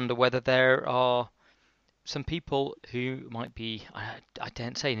also wonder whether there are some people who might be, I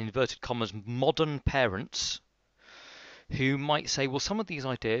daren't say in inverted commas, modern parents who might say, well, some of these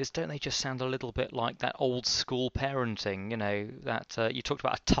ideas, don't they just sound a little bit like that old school parenting, that you talked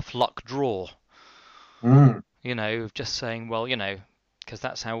about a tough luck draw, just saying, well, because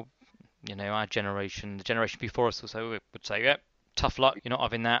that's how, our generation, the generation before us would say, yeah, tough luck, you're not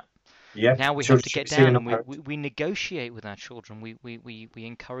having that. Yeah. Now we have to get down and we negotiate with our children. We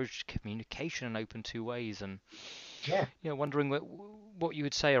encourage communication in open two ways, and wondering what you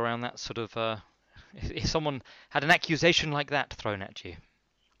would say around that sort of if someone had an accusation like that thrown at you.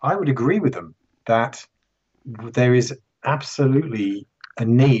 I would agree with them that there is absolutely a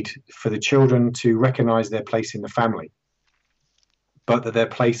need for the children to recognize their place in the family, but that their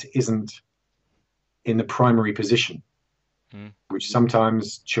place isn't in the primary position, which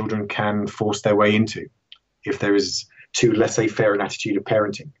sometimes children can force their way into if there is too laissez-faire an attitude of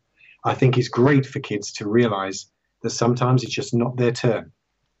parenting. I think it's great for kids to realize that sometimes it's just not their turn,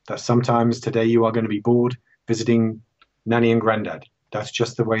 that sometimes today you are going to be bored visiting nanny and granddad. That's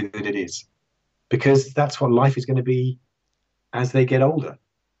just the way that it is, because that's what life is going to be as they get older.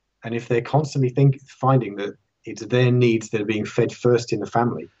 And if they're constantly finding that it's their needs that are being fed first in the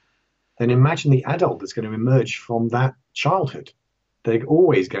family, then imagine the adult that's going to emerge from that childhood. They're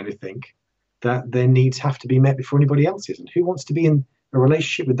always going to think that their needs have to be met before anybody else's. And who wants to be in a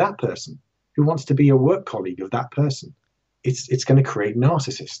relationship with that person? Who wants to be a work colleague of that person? It's going to create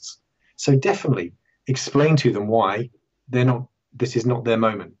narcissists. So definitely explain to them why this is not their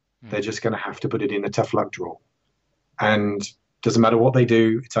moment. They're just going to have to put it in a tough luck drawer. And doesn't matter what they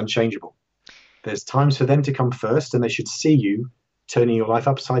do, it's unchangeable. There's times for them to come first, and they should see you turning your life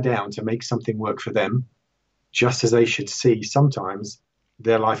upside down to make something work for them, just as they should see sometimes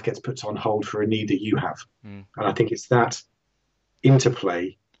their life gets put on hold for a need that you have. And I think it's that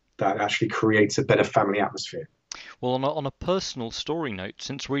interplay that actually creates a better family atmosphere. Well, on a personal story note,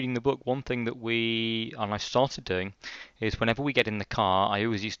 since reading the book, one thing that I started doing is whenever we get in the car, I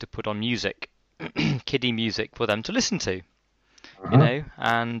always used to put on music, kiddie music for them to listen to,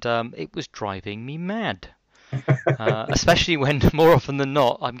 and it was driving me mad. Especially when more often than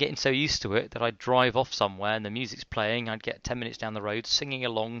not I'm getting so used to it that I'd drive off somewhere and the music's playing, I'd get 10 minutes down the road singing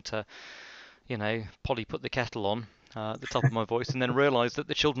along to Polly Put the Kettle On at the top of my voice, and then realise that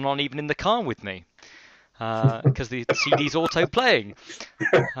the children aren't even in the car with me because the CD's auto playing.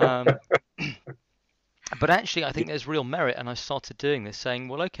 But actually I think there's real merit, and I started doing this, saying,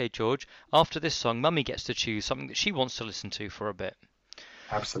 well, okay, George, after this song Mummy gets to choose something that she wants to listen to for a bit.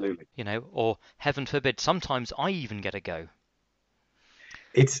 Absolutely. Or heaven forbid, sometimes I even get a go.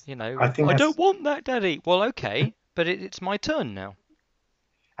 I don't want that, Daddy. Well, okay, but it's my turn now.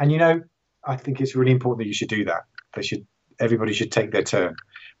 And I think it's really important that you should do that. Everybody should take their turn.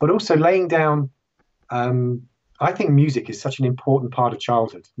 But also laying down, I think music is such an important part of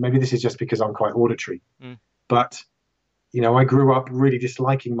childhood. Maybe this is just because I'm quite auditory. But, I grew up really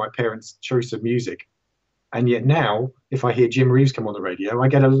disliking my parents' choice of music. And yet now, if I hear Jim Reeves come on the radio, I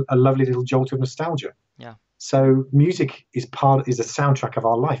get a lovely little jolt of nostalgia. Yeah. So music is a soundtrack of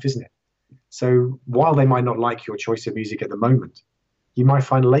our life, isn't it? So while they might not like your choice of music at the moment, you might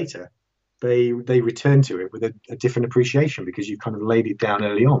find later they return to it with a different appreciation because you've kind of laid it down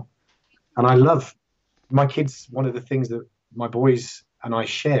early on. And I love my kids. One of the things that my boys and I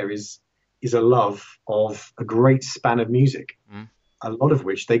share is a love of a great span of music, a lot of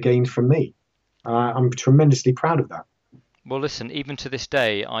which they gained from me. I'm tremendously proud of that. Well, listen, even to this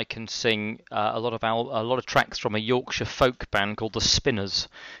day, I can sing a lot of tracks from a Yorkshire folk band called the Spinners,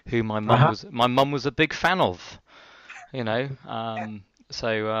 who my mum was a big fan of. You know,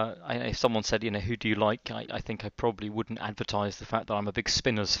 so if someone said, you know, who do you like? I think I probably wouldn't advertise the fact that I'm a big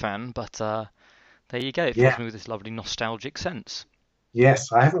Spinners fan, but there you go. It fills me with this lovely nostalgic sense.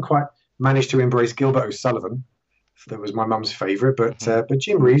 Yes, I haven't quite managed to embrace Gilbert O'Sullivan. That was my mum's favourite, but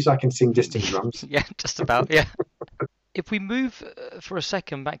Jim Reeves, I can sing distant drums. Yeah, just about, yeah. If we move for a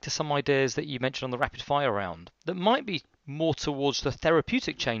second back to some ideas that you mentioned on the rapid fire round, that might be more towards the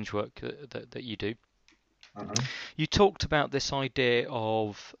therapeutic change work that you do. You talked about this idea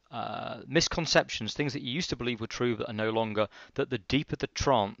of misconceptions, things that you used to believe were true that are no longer, that the deeper the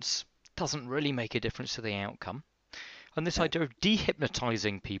trance doesn't really make a difference to the outcome. And this idea of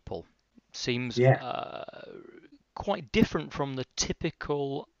dehypnotizing people seems quite different from the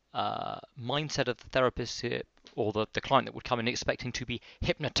typical mindset of the therapist or the client that would come in expecting to be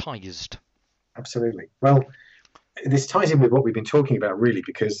hypnotized. Absolutely. Well, this ties in with what we've been talking about, really,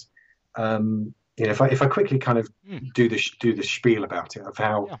 because if I quickly kind of do the spiel about it, of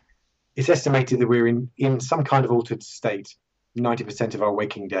how it's estimated that we're in some kind of altered state 90% of our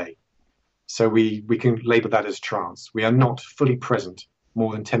waking day. So we can label that as trance. We are not fully present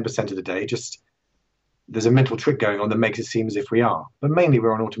more than 10% of the day. Just there's a mental trick going on that makes it seem as if we are. But mainly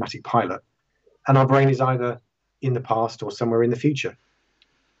we're on automatic pilot. And our brain is either in the past or somewhere in the future.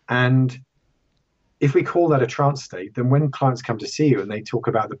 And if we call that a trance state, then when clients come to see you and they talk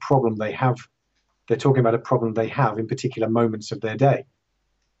about the problem they have, they're talking about a problem they have in particular moments of their day.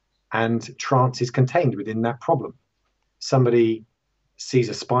 And trance is contained within that problem. Somebody sees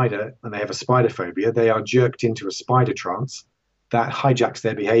a spider and they have a spider phobia, they are jerked into a spider trance that hijacks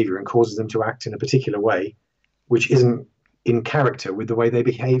their behavior and causes them to act in a particular way, which isn't in character with the way they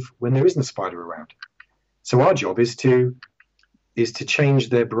behave when there isn't a spider around. So our job is to change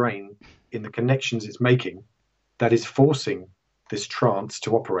their brain in the connections it's making that is forcing this trance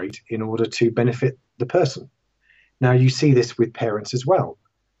to operate in order to benefit the person. Now, you see this with parents as well,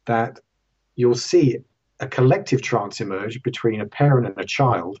 that you'll see a collective trance emerge between a parent and a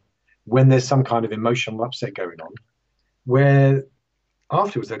child when there's some kind of emotional upset going on, where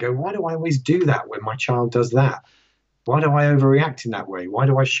afterwards they go, why do I always do that when my child does that? Why do I overreact in that way? Why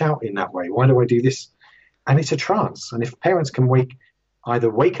do I shout in that way? Why do I do this? And it's a trance. And if parents can either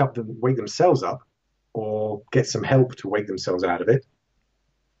wake themselves up or get some help to wake themselves out of it.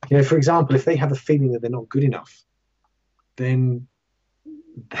 You know, for example, if they have a feeling that they're not good enough, then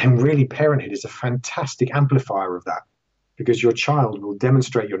really parenthood is a fantastic amplifier of that, because your child will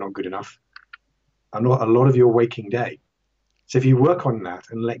demonstrate you're not good enough a lot of your waking day. So if you work on that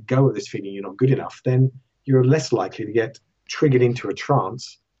and let go of this feeling you're not good enough, then you're less likely to get triggered into a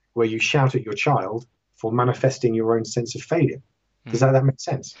trance where you shout at your child for manifesting your own sense of failure. Does that make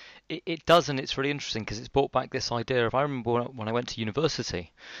sense? It does, and it's really interesting because it's brought back this idea of, I remember when I went to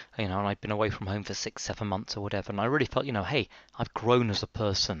university, you know, and I'd been away from home for 6-7 months or whatever, and I really felt, you know, hey, I've grown as a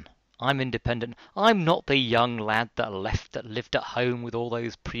person. I'm independent. I'm not the young lad that lived at home with all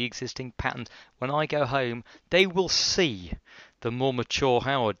those pre-existing patterns. When I go home, they will see the more mature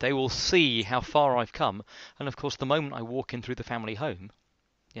Howard. They will see how far I've come. And of course, the moment I walk in through the family home,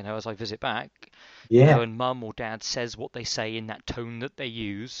 you know, as I visit back, you know, and mum or dad says what they say in that tone that they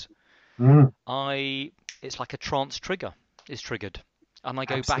use, it's like a trance trigger is triggered. And I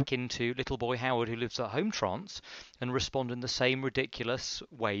go back into little boy Howard who lives at home trance and respond in the same ridiculous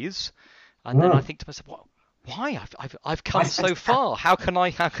ways. And then I think to myself, why? I've come so far. How can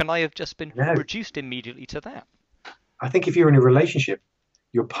I have just been reduced immediately to that? I think if you're in a relationship,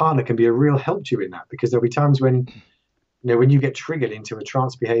 your partner can be a real help to you in that, because there'll be times when, you know, when you get triggered into a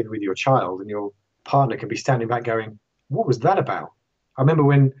trance behavior with your child, and your partner can be standing back going, what was that about? I remember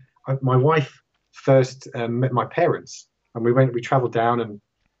when my wife first met my parents, and we traveled down and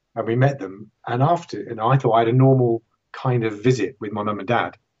we met them. And after, you know, I thought I had a normal kind of visit with my mum and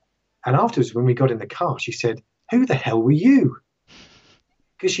dad. And afterwards, when we got in the car, she said, who the hell were you?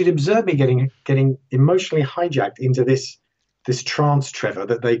 Because she'd observed me getting emotionally hijacked into this trance, Trevor,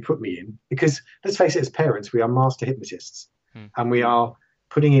 that they put me in. Because let's face it, as parents, we are master hypnotists, and we are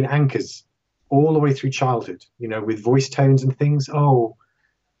putting in anchors all the way through childhood, you know, with voice tones and things. Oh,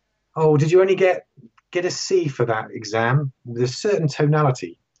 did you only get a C for that exam with a certain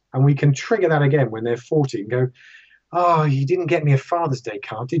tonality? And we can trigger that again when they're 40 and go, oh, you didn't get me a Father's Day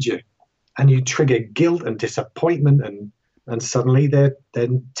card, did you? and you trigger guilt and disappointment, and suddenly they're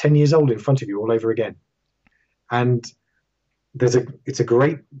 10 years old in front of you all over again. And it's a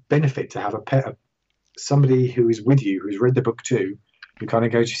great benefit to have a pet, somebody who is with you, who's read the book too, who kind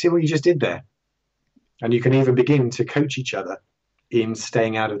of goes, you see what you just did there? And you can even begin to coach each other in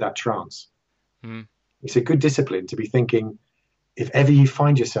staying out of that trance. Mm. It's a good discipline to be thinking, if ever you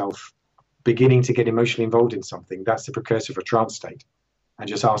find yourself beginning to get emotionally involved in something, that's the precursor for a trance state. And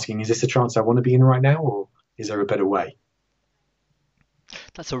just asking, is this a trance I want to be in right now, or is there a better way?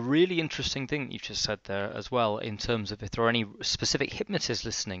 That's a really interesting thing you've just said there as well, in terms of if there are any specific hypnotists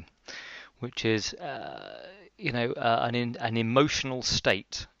listening, which is, an emotional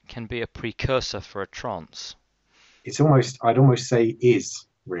state can be a precursor for a trance. I'd almost say is,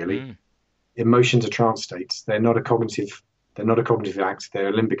 really. Mm. Emotions are trance states. They're not a cognitive act. They're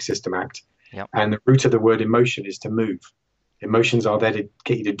a limbic system act. Yep. And the root of the word emotion is to move. Emotions are there to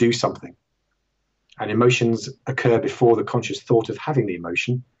get you to do something. And emotions occur before the conscious thought of having the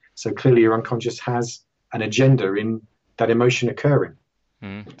emotion. So clearly your unconscious has an agenda in that emotion occurring.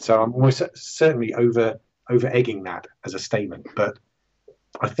 Mm. So I'm almost certainly over egging that as a statement. But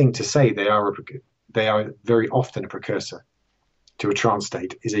I think to say they are very often a precursor to a trance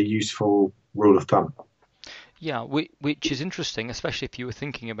state is a useful rule of thumb. Yeah, which is interesting, especially if you were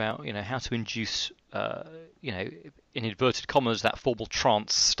thinking about, how to induce, in inverted commas, that formal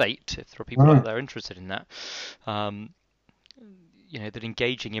trance state. If there are people out there interested in that, that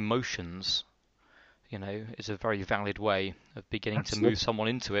engaging emotions, is a very valid way of beginning to move someone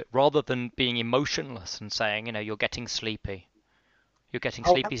into it, rather than being emotionless and saying, you're getting sleepy. You're getting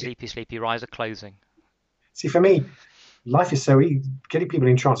sleepy, eyes are closing. See, for me, life is so easy. Getting people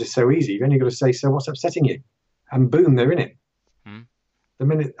in trance is so easy. You've only got to say, so what's upsetting you? And boom, they're in it. Mm. The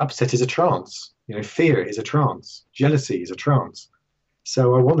minute upset is a trance. Fear is a trance. Jealousy is a trance.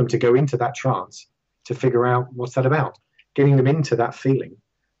 So I want them to go into that trance to figure out what's that about. Getting them into that feeling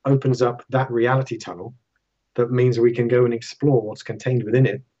opens up that reality tunnel that means we can go and explore what's contained within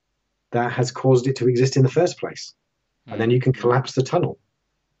it that has caused it to exist in the first place. And then you can collapse the tunnel.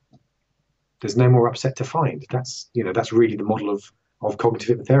 There's no more upset to find. That's really the model of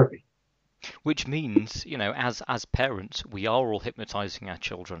cognitive hypnotherapy. Which means, as parents, we are all hypnotizing our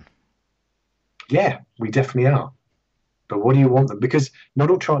children. Yeah, we definitely are. But what do you want them? Because not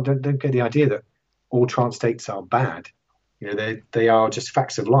all don't get the idea that all trance states are bad. They are just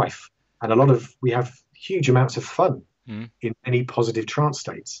facts of life. And we have huge amounts of fun in any positive trance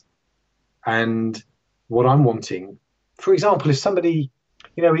states. And what I'm wanting, for example, if somebody,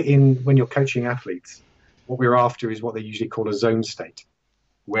 when you're coaching athletes, what we're after is what they usually call a zone state,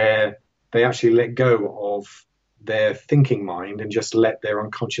 where they actually let go of their thinking mind and just let their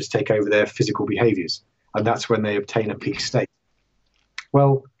unconscious take over their physical behaviors. And that's when they obtain a peak state.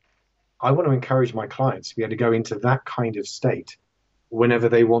 Well, I want to encourage my clients to be able to go into that kind of state whenever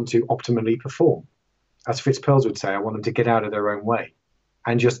they want to optimally perform. As Fitz Perls would say, I want them to get out of their own way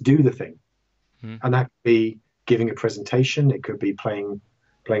and just do the thing. And that could be giving a presentation. It could be playing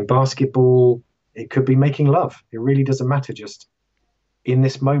basketball. It could be making love. It really doesn't matter. Just in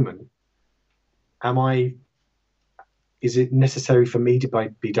this moment, is it necessary for me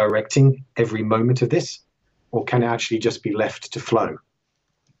to be directing every moment of this, or can it actually just be left to flow?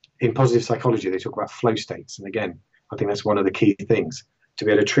 In positive psychology, they talk about flow states. And again, I think that's one of the key things, to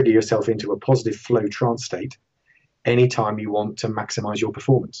be able to trigger yourself into a positive flow trance state anytime you want to maximize your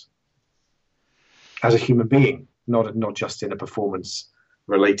performance as a human being, not just in a performance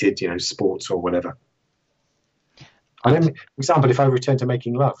related, sports or whatever. For example, if I return to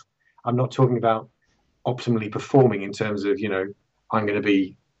making love, I'm not talking about optimally performing in terms of, I'm going to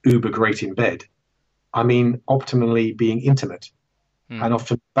be uber great in bed. I mean, optimally being intimate. And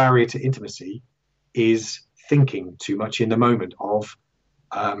often the barrier to intimacy is thinking too much in the moment of,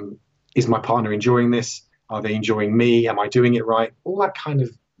 is my partner enjoying this? Are they enjoying me? Am I doing it right? All that kind of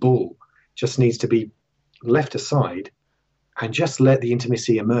bull just needs to be left aside and just let the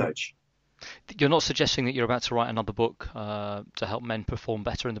intimacy emerge. You're not suggesting that you're about to write another book to help men perform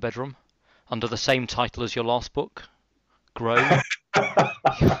better in the bedroom under the same title as your last book, Grow?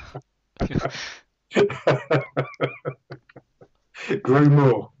 Grow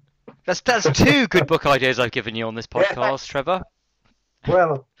more. That's two good book ideas I've given you on this podcast, Trevor.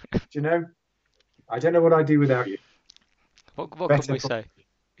 Well, I don't know what I'd do without you. What can we say?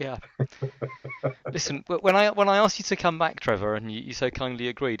 Yeah. Listen, when I asked you to come back, Trevor, and you so kindly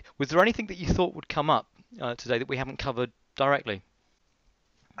agreed, was there anything that you thought would come up today that we haven't covered directly?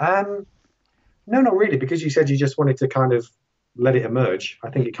 No, not really, because you said you just wanted to kind of let it emerge. I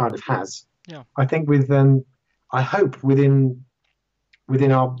think it kind of has. Yeah. I think I hope within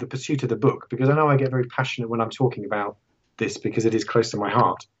within the pursuit of the book, because I know I get very passionate when I'm talking about this because it is close to my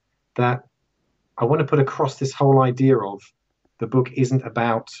heart, that I want to put across this whole idea of the book isn't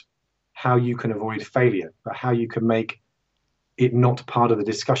about how you can avoid failure, but how you can make it not part of the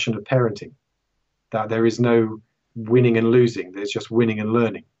discussion of parenting. That there is no winning and losing, there's just winning and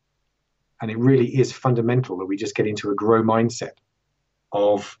learning. And it really is fundamental that we just get into a grow mindset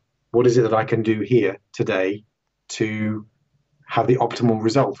of what is it that I can do here today to have the optimal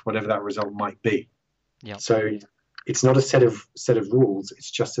result, whatever that result might be. Yeah. So it's not a set of rules, it's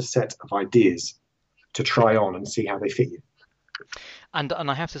just a set of ideas to try on and see how they fit you. And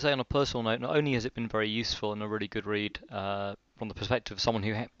I have to say, on a personal note, not only has it been very useful and a really good read from the perspective of someone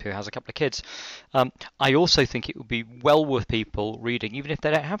who has a couple of kids, I also think it would be well worth people reading, even if they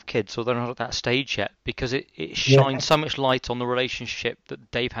don't have kids or they're not at that stage yet, because it shines so much light on the relationship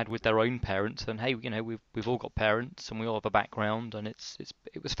that they've had with their own parents. And hey, we've all got parents and we all have a background, and it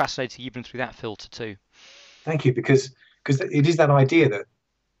was fascinating even through that filter too. Thank you, because it is that idea that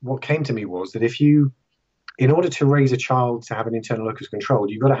what came to me was that in order to raise a child to have an internal locus of control,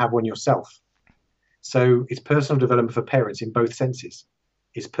 you've got to have one yourself. So it's personal development for parents in both senses.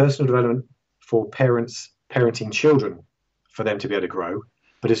 It's personal development for parents parenting children for them to be able to grow,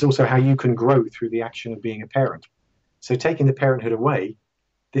 but it's also how you can grow through the action of being a parent. So taking the parenthood away,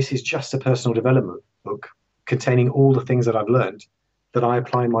 this is just a personal development book containing all the things that I've learned that I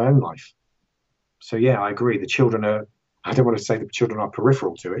apply in my own life. So yeah, I agree. The children I don't want to say the children are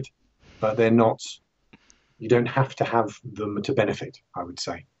peripheral to it, but they're not. You don't have to have them to benefit, I would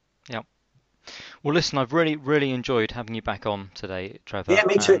say. Yeah. Well, listen, I've really, really enjoyed having you back on today, Trevor. Yeah,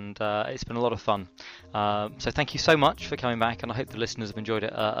 me too. And it's been a lot of fun. So thank you so much for coming back, and I hope the listeners have enjoyed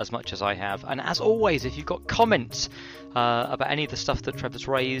it as much as I have. And as always, if you've got comments about any of the stuff that Trevor's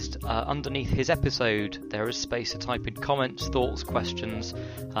raised underneath his episode, there is space to type in comments, thoughts, questions,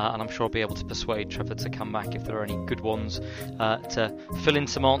 and I'm sure I'll be able to persuade Trevor to come back if there are any good ones to fill in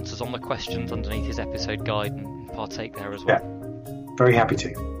some answers on the questions underneath his episode guide and partake there as well. Yeah, very happy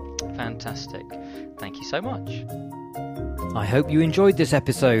to. Fantastic. Thank you so much. I hope you enjoyed this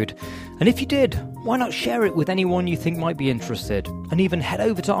episode. And if you did, why not share it with anyone you think might be interested? And even head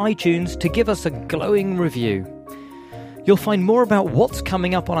over to iTunes to give us a glowing review. You'll find more about what's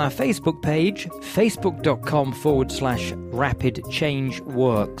coming up on our Facebook page,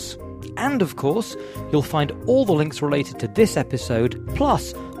 facebook.com/rapidchangeworks. And of course, you'll find all the links related to this episode,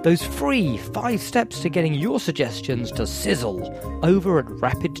 plus those free 5 steps to getting your suggestions to sizzle over at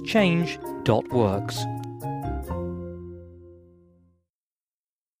rapidchange.works.